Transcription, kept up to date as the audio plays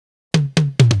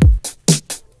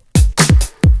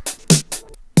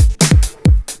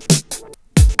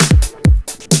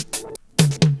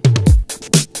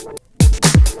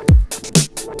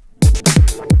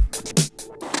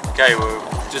Okay,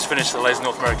 we've just finished the Ladies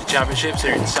North American Championships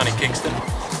here in sunny Kingston.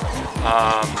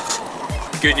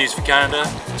 Good news for Canada,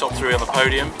 top 3 on the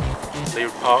podium.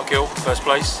 Leeward Parkhill, first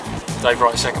place, Dave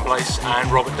Wright, second place,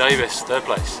 and Robert Davis, third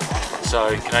place.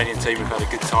 So Canadian team have had a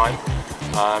good time.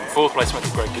 Fourth place went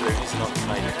to Greg Galloon, he's not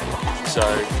Canadian. So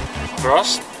for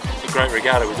us, a great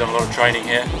regatta. We've done a lot of training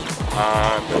here.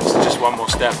 But it's just one more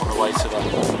step on the way to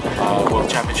the World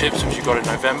Championships, which we've got in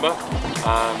November.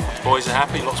 The boys are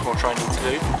happy, lots more training to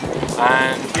do,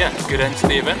 and yeah, good end to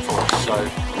the event for us. So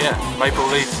yeah, maple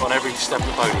leaf on every step of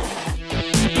the podium.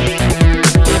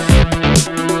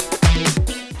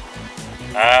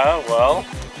 Well,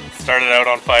 started out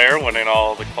on fire, winning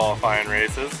all the qualifying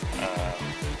races,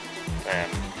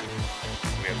 and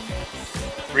we have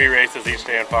 3 races each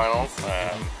day in finals.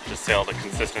 Just sailed a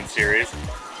consistent series.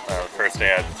 The first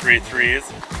day I had 3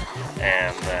 threes,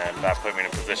 and then that put me in a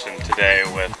position today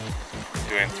with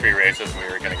doing 3 races. We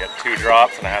were going to get 2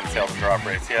 drops, and I hadn't sailed a drop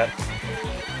race yet.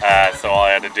 So all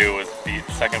I had to do was beat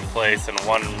second place in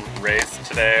 1 race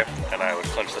today, and I would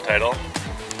clinch the title.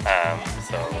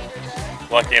 So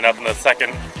lucky enough in the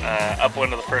second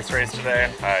upwind of the first race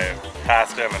today, I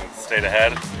passed him and stayed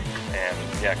ahead, and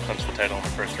yeah, clinched the title in the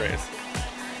first race.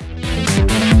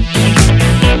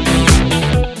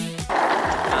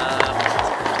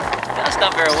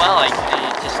 Not very well.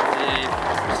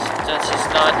 That's just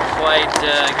not quite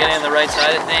getting on the right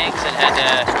side of things, and had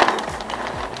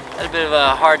a bit of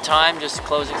a hard time just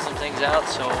closing some things out.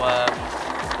 So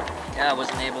yeah, I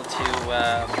wasn't able to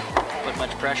put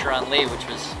much pressure on Lee, which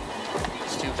was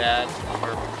too bad,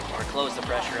 or close the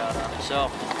pressure out on him. So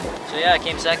yeah, I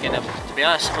came second. To be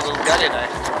honest, I'm a little gutted.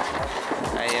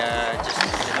 I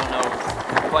don't know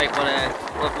quite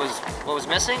what was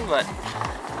missing, but.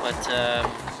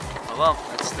 Well,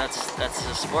 that's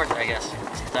the sport, I guess.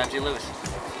 Sometimes you lose.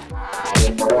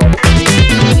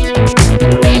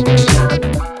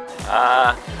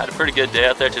 Had a pretty good day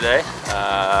out there today.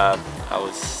 I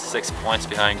was 6 points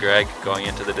behind Greg going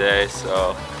into the day,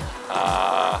 so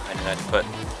I knew I had to put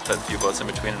a few boats in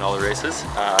between in all the races.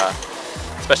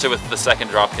 Especially with the second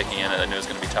drop kicking in, I knew it was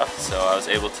going to be tough. So I was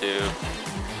able to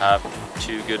have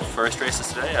 2 good first races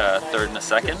today, a third and a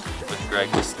second, with Greg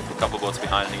just a couple boats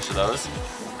behind in each of those.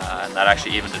 And that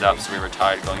actually evened it up, so we were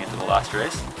tied going into the last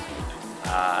race.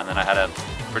 And then I had a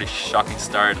pretty shocking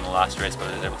start in the last race, but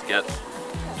I was able to get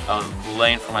a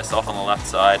lane for myself on the left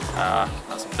side. I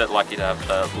was a bit lucky to have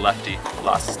the lefty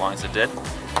last as long as it did.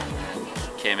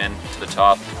 Came in to the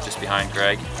top just behind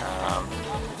Greg,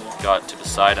 got to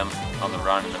beside him on the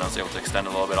run, and then I was able to extend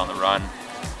a little bit on the run,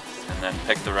 and then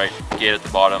picked the right gate at the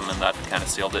bottom, and that kind of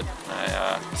sealed it.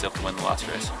 I was able to win the last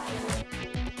race.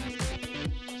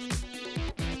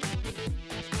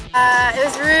 It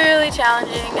was really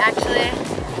challenging, actually.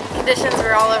 Conditions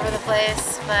were all over the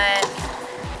place, but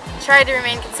tried to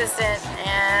remain consistent,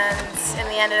 and in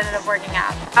the end it ended up working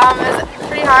out. It was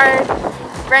pretty hard.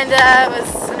 Brenda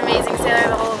was an amazing sailor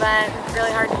the whole event,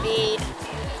 really hard to beat.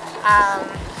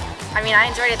 I mean, I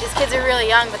enjoyed it. These kids are really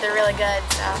young, but they're really good,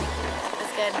 so it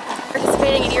was good.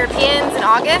 Participating in Europeans in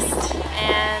August,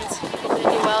 and hopefully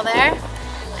do well there.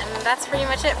 And that's pretty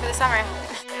much it for the summer.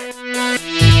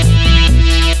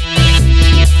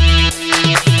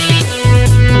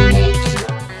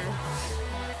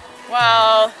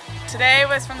 Well, today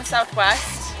was from the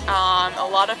southwest. A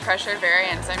lot of pressure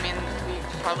variance. I mean, we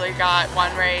probably got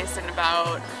 1 race in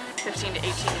about 15 to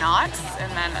 18 knots,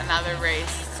 and then another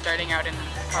race starting out in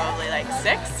probably like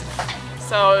 6.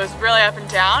 So it was really up and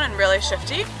down and really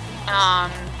shifty.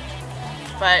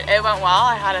 But it went well.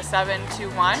 I had a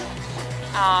 7-2-1,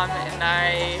 and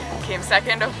I came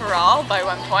second overall by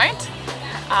 1 point.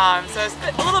 So it's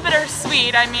a little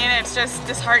bittersweet. I mean, it's just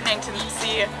disheartening to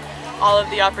see all of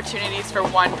the opportunities for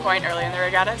 1 point early in the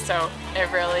regatta, so it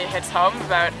really hits home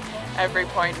about every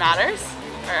point matters,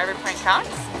 or every point counts.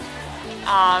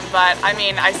 But I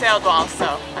mean, I sailed well,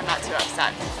 so I'm not too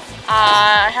upset.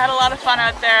 I had a lot of fun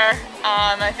out there.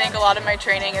 I think a lot of my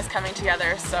training is coming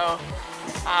together, so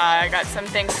I got some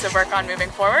things to work on moving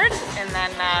forward, and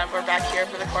then we're back here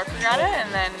for the Cork Regatta,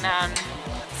 and then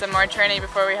some more training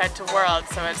before we head to World,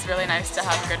 so it's really nice to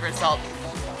have a good result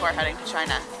before heading to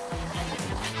China.